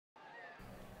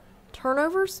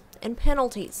turnovers, and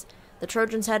penalties. The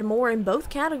Trojans had more in both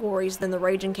categories than the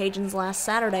Ragin' Cajuns last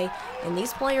Saturday, and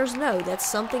these players know that's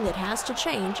something that has to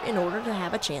change in order to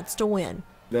have a chance to win.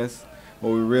 That's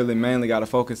what we really mainly got to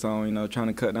focus on, trying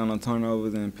to cut down on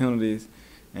turnovers and penalties.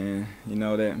 And,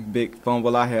 that big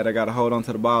fumble I had, I got to hold on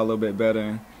to the ball a little bit better,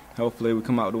 and hopefully we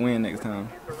come out to win next time.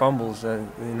 Fumbles,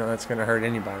 that's going to hurt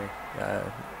anybody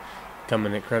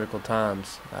coming at critical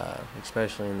times,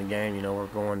 especially in the game. We're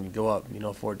going to go up,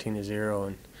 14-0,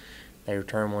 and they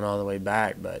return one all the way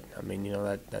back, but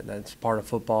that's part of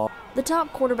football. The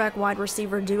top quarterback wide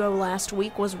receiver duo last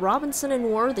week was Robinson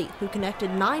and Worthy, who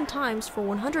connected 9 times for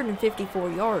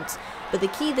 154 yards. But the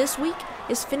key this week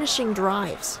is finishing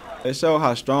drives. It showed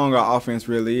how strong our offense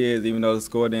really is, even though the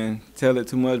score didn't tell it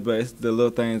too much, but it's the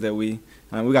little things that we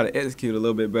got to execute a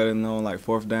little bit better, like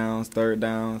 4th downs, 3rd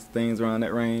downs, things around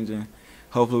that range, and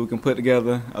hopefully we can put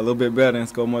together a little bit better and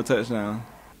score more touchdowns.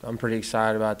 I'm pretty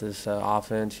excited about this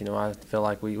offense. I feel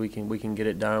like we can get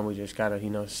it done. We just got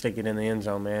to, stick it in the end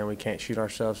zone, man. We can't shoot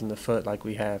ourselves in the foot like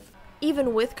we have.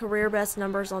 Even with career best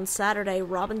numbers on Saturday,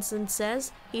 Robinson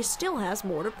says he still has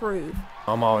more to prove.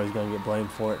 I'm always going to get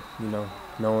blamed for it. No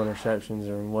interceptions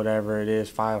or whatever it is,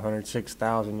 500,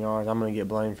 6,000 yards. I'm going to get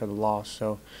blamed for the loss.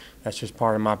 So that's just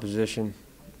part of my position.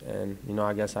 And,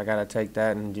 I guess I got to take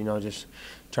that and, just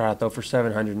try to throw for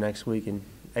 700 next week and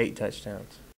 8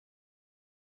 touchdowns.